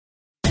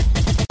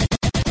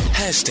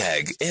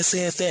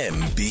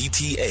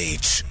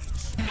#SAFMBTH.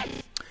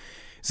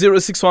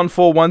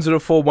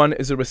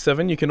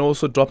 0614104107. You can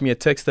also drop me a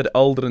text at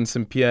Aldrin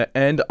Simpier,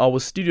 and our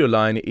studio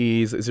line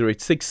is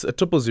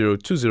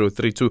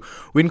 086-000-2032.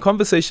 We're in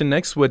conversation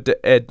next with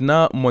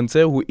Edna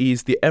Montse, who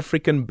is the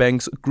African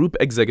Bank's Group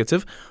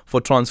Executive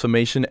for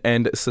Transformation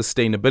and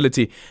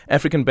Sustainability.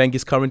 African Bank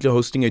is currently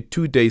hosting a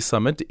 2-day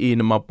summit in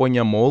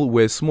Maponya Mall,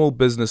 where small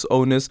business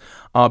owners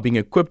are being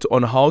equipped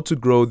on how to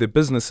grow their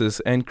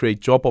businesses and create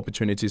job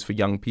opportunities for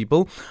young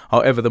people.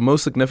 However, the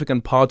most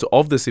significant part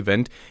of this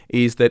event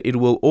is that it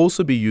will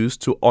also be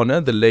used to honor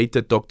the late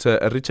Dr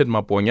Richard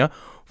Maponya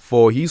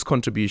for his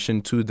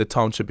contribution to the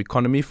township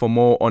economy. For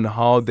more on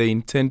how they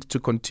intend to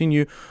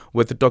continue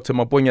with Dr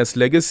Maponya's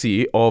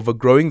legacy of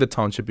growing the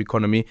township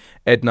economy,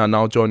 Edna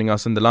now joining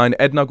us on the line.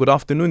 Edna, good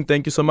afternoon.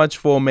 Thank you so much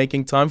for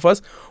making time for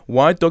us.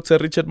 Why Dr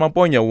Richard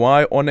Maponya?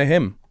 Why honor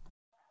him?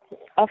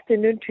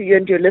 Afternoon to you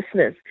and your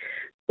listeners.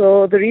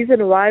 So the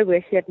reason why we're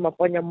here at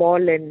Maponya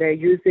Mall and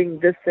using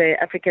this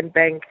African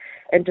Bank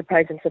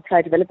Enterprise and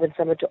Supply Development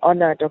Summit to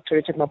honor Dr.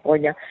 Richard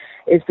Maponya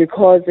is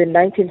because in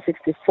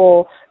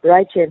 1964,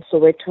 right here in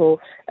Soweto,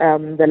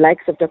 the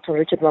likes of Dr.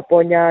 Richard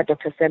Maponya,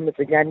 Dr. Sam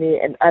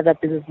Mzinyani, and other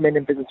businessmen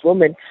and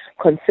businesswomen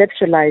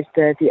conceptualized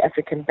the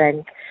African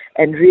Bank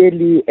and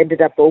really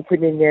ended up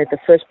opening the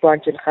first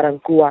branch in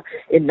Garankuwa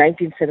in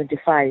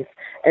 1975.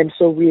 And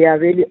so we are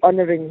really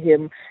honoring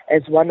him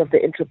as one of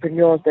the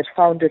entrepreneurs that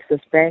founded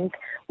this bank.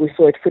 We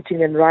saw it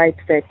fitting and right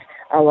that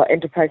our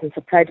Enterprise and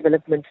Supply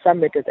Development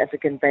Summit as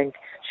African Bank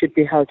should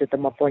be held at the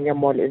Maponya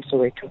Mall in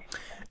Soweto.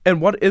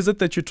 And what is it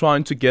that you're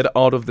trying to get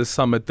out of the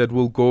summit that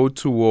will go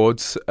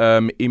towards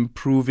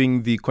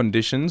improving the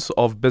conditions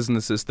of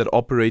businesses that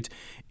operate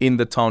in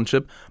the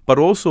township, but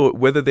also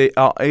whether they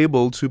are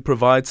able to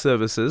provide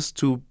services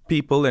to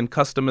people and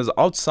customers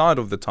outside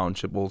of the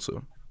township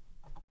also?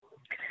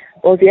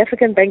 Well, the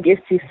African Bank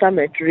ST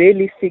Summit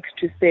really seeks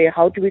to say,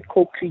 how do we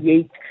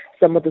co-create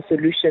some of the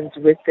solutions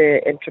with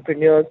the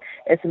entrepreneurs,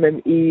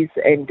 SMMEs,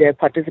 and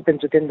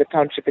participants within the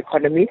township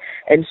economy.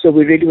 And so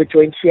we really were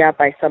joined here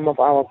by some of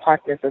our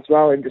partners as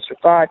well in this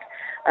regard.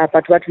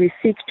 But what we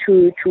seek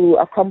to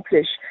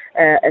accomplish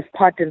as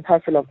part and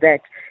parcel of that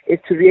is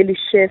to really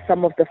share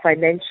some of the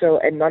financial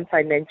and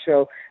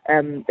non-financial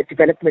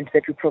development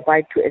that we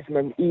provide to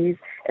SMMEs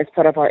as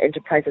part of our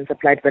enterprise and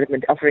supply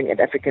development offering at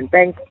African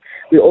Bank.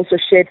 We also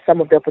shared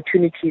some of the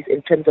opportunities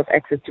in terms of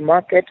access to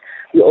market.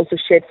 We also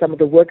shared some of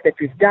the work that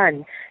we've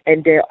done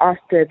and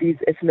asked these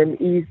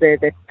SMMEs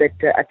that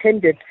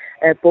attended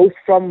both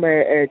from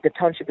the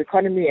township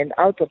economy and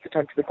out of the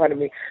township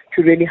economy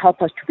to really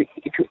help us to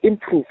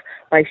improve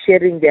by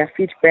sharing their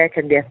feedback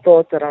and their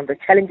thoughts around the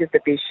challenges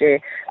that they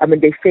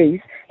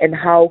face, and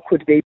how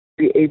could they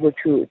be able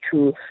to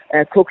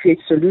co-create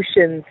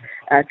solutions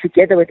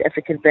together with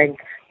African Bank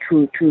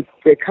to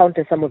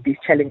counter some of these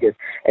challenges.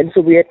 And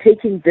so we are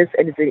taking this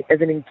as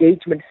an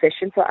engagement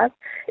session for us.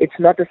 It's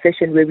not a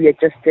session where we are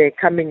just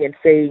coming and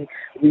saying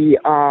we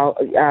are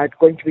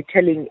going to be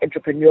telling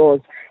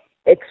entrepreneurs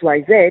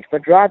XYZ,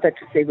 but rather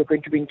to say we're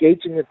going to be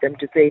engaging with them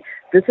to say,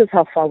 this is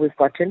how far we've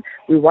gotten.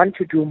 We want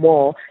to do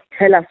more.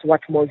 Tell us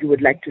what more you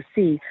would like to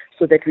see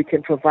so that we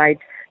can provide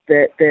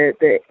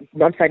the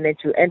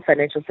non-financial and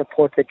financial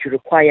support that you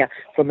require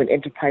from an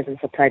enterprise and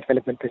supply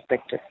development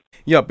perspective.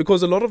 Yeah,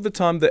 because a lot of the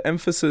time the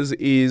emphasis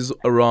is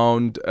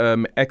around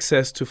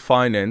access to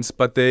finance,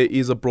 but there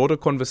is a broader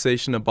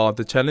conversation about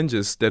the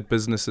challenges that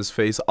businesses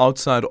face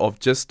outside of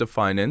just the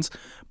finance,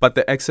 but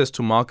the access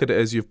to market,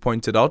 as you've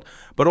pointed out,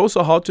 but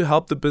also how to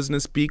help the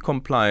business be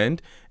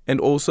compliant and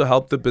also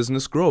help the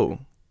business grow.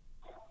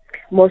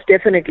 Most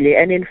definitely.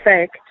 And in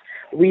fact,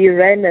 we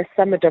ran a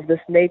summit of this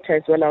nature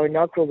as well, our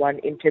inaugural one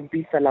in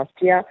Tembisa last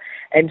year.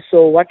 And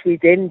so what we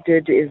then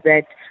did is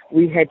that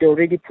we had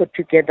already put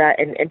together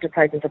an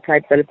enterprise and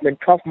supply development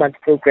 12-month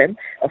program,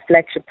 a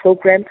flagship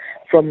program.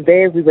 From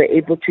there, we were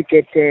able to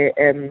get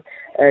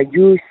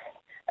youth,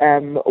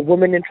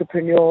 women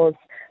entrepreneurs,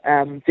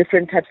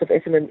 different types of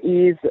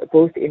SMMEs,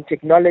 both in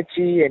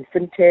technology and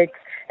fintech,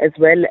 as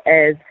well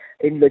as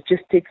in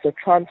logistics or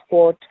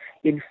transport,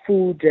 in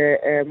food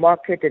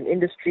market and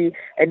industry.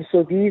 And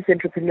so these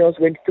entrepreneurs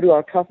went through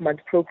our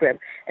 12-month program.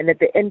 And at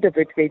the end of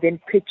it, they then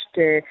pitched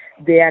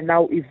their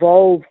now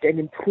evolved and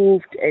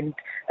improved and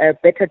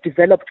better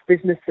developed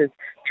businesses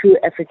to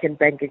African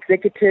Bank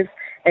executives.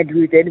 And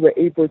we then were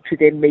able to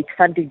then make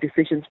funding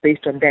decisions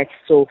based on that.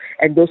 So,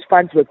 and those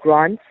funds were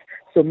grants.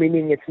 So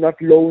meaning it's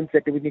not loans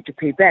that we need to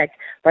pay back,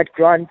 but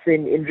grants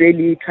in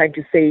really trying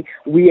to say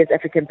we as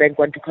African Bank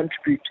want to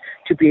contribute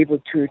to be able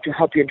to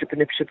help your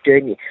entrepreneurship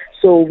journey.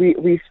 So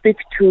we speak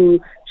to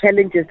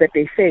challenges that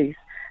they face.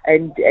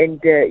 And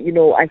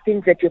I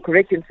think that you're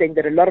correct in saying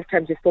that a lot of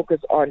times we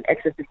focus on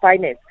access to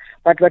finance.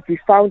 But what we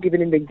found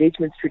even in the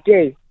engagements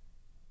today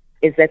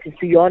is that it's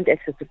beyond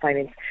access to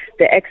finance.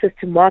 The access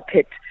to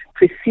market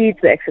precedes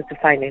the access to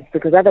finance,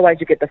 because otherwise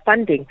you get the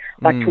funding,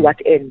 but to what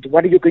end?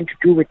 What are you going to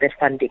do with that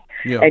funding?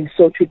 Yeah. And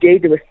so today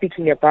they were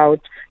speaking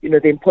about,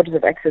 the importance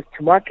of access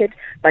to market,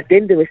 but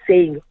then they were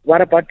saying,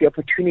 what about the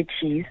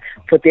opportunities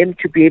for them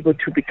to be able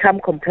to become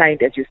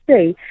compliant, as you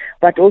say,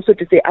 but also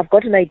to say, I've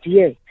got an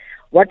idea.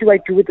 What do I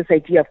do with this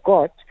idea I've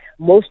got?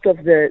 Most of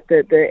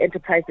the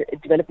enterprise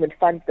development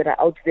funds that are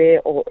out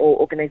there or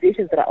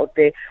organizations that are out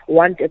there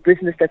want a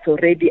business that's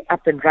already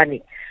up and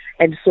running.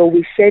 And so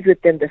we shared with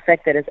them the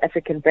fact that as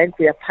African Bank,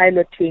 we are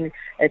piloting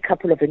a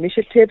couple of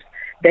initiatives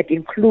that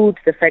includes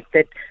the fact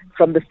that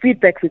from the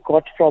feedback we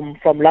got from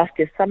last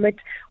year's summit,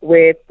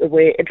 where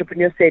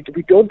entrepreneurs said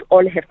we don't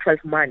all have 12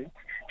 months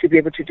to be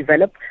able to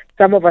develop.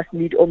 Some of us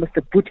need almost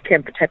a boot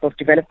camp type of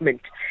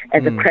development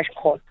as a crash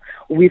course.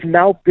 We've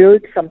now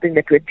built something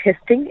that we're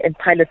testing in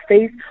pilot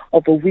phase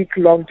of a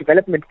week-long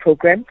development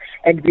program,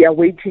 and we are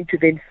waiting to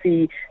then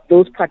see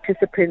those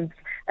participants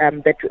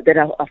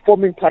that are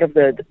forming part of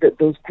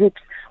those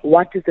groups.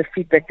 What is the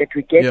feedback that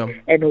we get,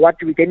 and what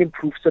do we then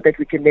improve so that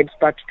we can then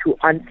start to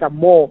answer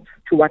more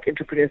to what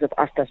entrepreneurs have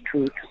asked us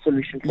to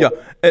solution for.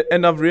 Yeah,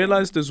 and I've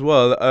realized as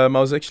well,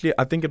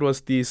 I think it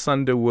was the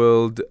Sunday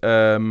World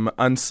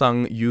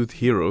Unsung Youth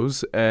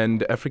Heroes,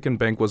 and African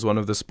Bank was one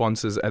of the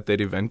sponsors at that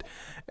event,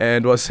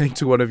 and was saying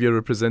to one of your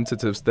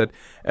representatives that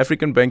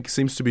African Bank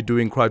seems to be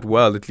doing quite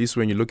well, at least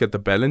when you look at the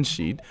balance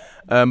sheet,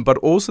 but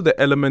also the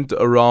element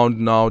around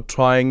now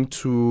trying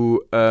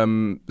to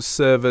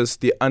service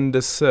the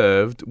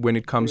underserved when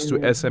it comes to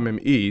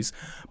SMMEs.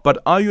 But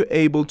are you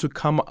able to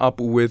come up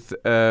with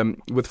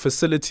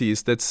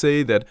facilities that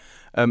say that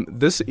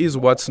this is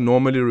what's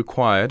normally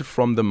required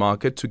from the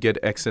market to get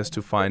access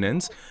to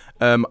finance?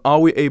 Are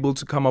we able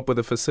to come up with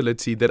a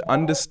facility that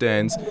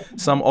understands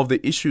some of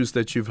the issues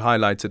that you've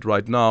highlighted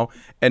right now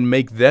and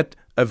make that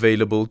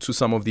available to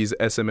some of these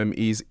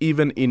SMMEs,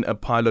 even in a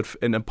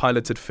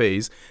piloted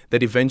phase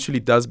that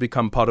eventually does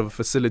become part of a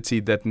facility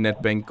that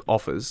NetBank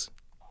offers?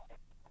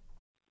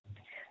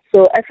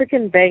 So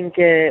African Bank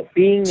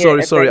being...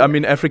 Sorry. I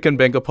mean African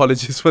Bank.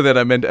 Apologies for that.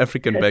 I meant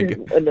African Bank.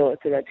 No,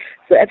 it's all right.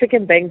 So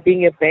African Bank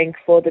being a bank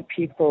for the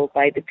people,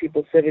 by the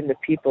people, serving the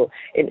people,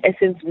 in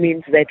essence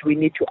means that we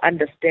need to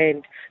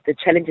understand the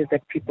challenges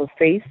that people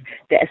face,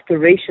 the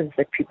aspirations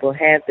that people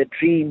have, the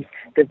dreams,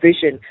 the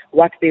vision,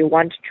 what they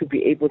want to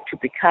be able to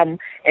become,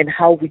 and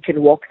how we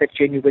can walk that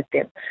journey with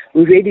them.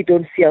 We really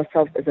don't see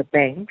ourselves as a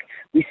bank.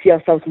 We see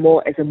ourselves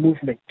more as a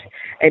movement.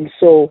 And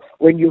so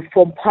when you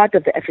form part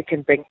of the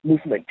African Bank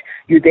movement,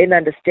 you then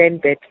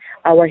understand that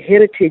our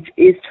heritage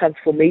is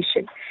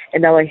transformation.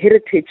 And our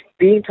heritage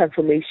being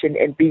transformation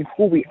and being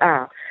who we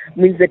are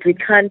means that we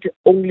can't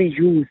only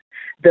use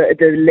the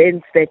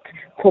lens that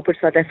corporate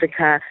South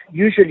Africa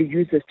usually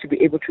uses to be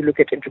able to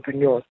look at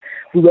entrepreneurs.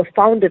 We were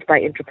founded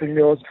by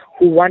entrepreneurs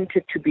who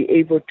wanted to be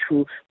able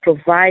to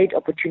provide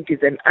opportunities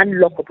and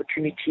unlock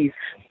opportunities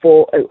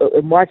for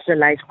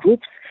marginalized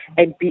groups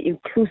and be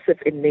inclusive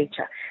in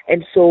nature.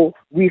 And so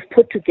we've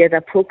put together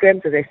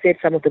programs, as I said,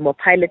 some of them are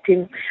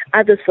piloting.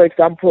 Others, for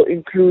example,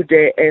 include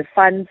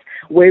funds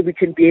where we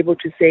can be able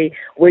to say,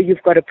 where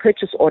you've got a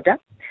purchase order,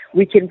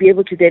 we can be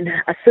able to then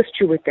assist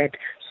you with that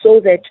so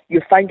that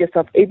you find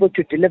yourself able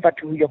to deliver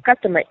to who your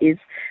customer is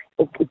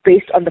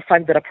based on the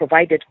funds that are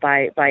provided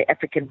by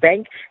African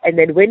Bank. And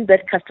then when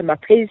that customer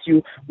pays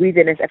you, we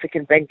then as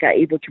African Bank are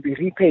able to be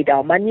repaid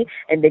our money,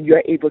 and then you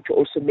are able to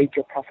also make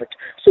your profit.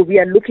 So we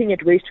are looking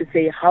at ways to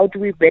say, how do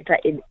we better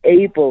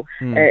enable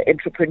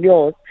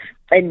entrepreneurs,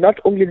 and not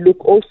only look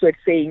also at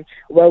saying,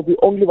 well, we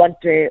only want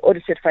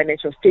audited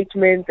financial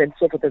statements and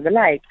so forth and the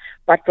like,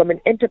 but from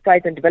an enterprise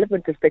and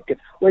development perspective,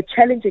 we're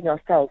challenging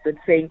ourselves and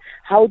saying,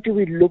 how do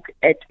we look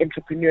at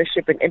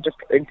entrepreneurship and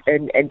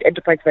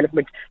enterprise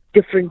development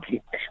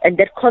differently? And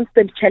that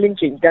constant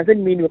challenging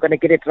doesn't mean we're going to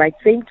get it right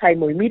same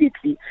time or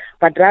immediately,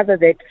 but rather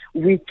that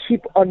we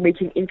keep on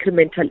making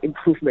incremental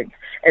improvements.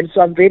 And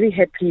so I'm very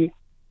happy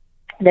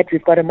that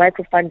we've got a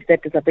micro fund that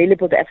is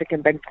available, the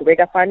African Bank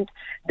Kuwega Fund,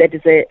 that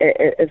is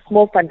a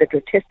small fund that we're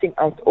testing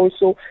out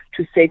also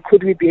to say,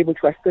 could we be able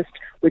to assist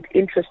with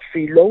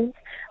interest-free loans?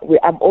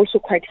 I'm also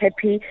quite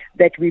happy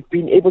that we've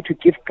been able to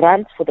give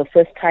grants for the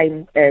first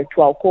time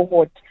to our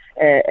cohort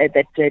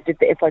that did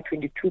the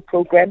FY22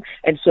 program.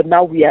 And so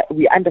now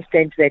we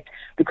understand that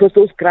because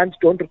those grants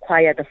don't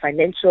require the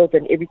financials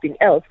and everything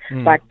else,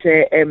 but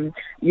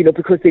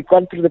because they've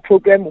gone through the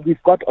program,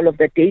 we've got all of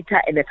the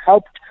data, and it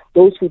helped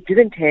those who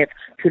didn't have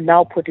to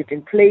now put it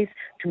in place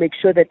to make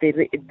sure that the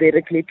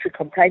regulatory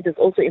compliance is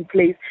also in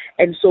place.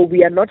 And so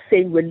we are not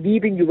saying we're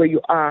leaving you where you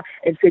are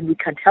and saying we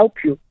can't help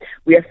you.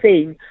 We are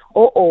saying,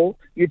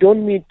 you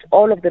don't meet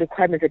all of the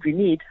requirements that we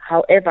need.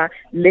 However,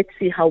 let's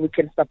see how we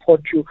can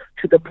support you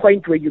to the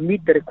point where you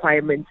meet the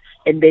requirements,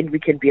 and then we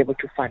can be able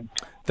to fund.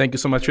 Thank you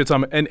so much for your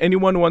time. And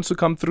anyone who wants to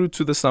come through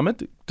to the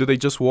summit, do they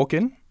just walk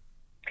in?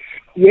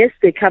 Yes,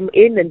 they come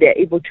in and they're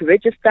able to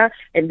register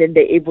and then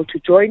they're able to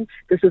join.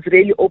 This is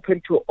really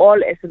open to all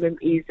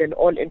SMMEs and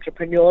all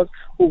entrepreneurs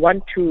who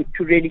want to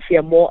really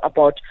hear more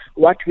about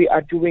what we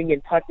are doing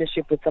in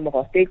partnership with some of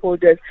our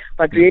stakeholders,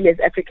 but really as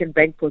African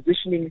Bank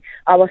positioning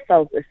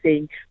ourselves as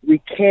saying we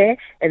care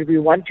and we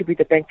want to be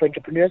the bank for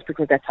entrepreneurs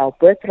because that's our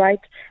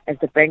birthright as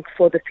the bank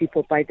for the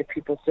people, by the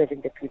people,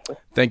 serving the people.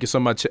 Thank you so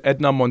much.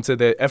 Edna Montse,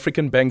 the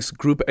African Bank's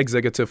Group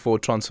Executive for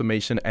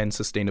Transformation and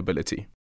Sustainability.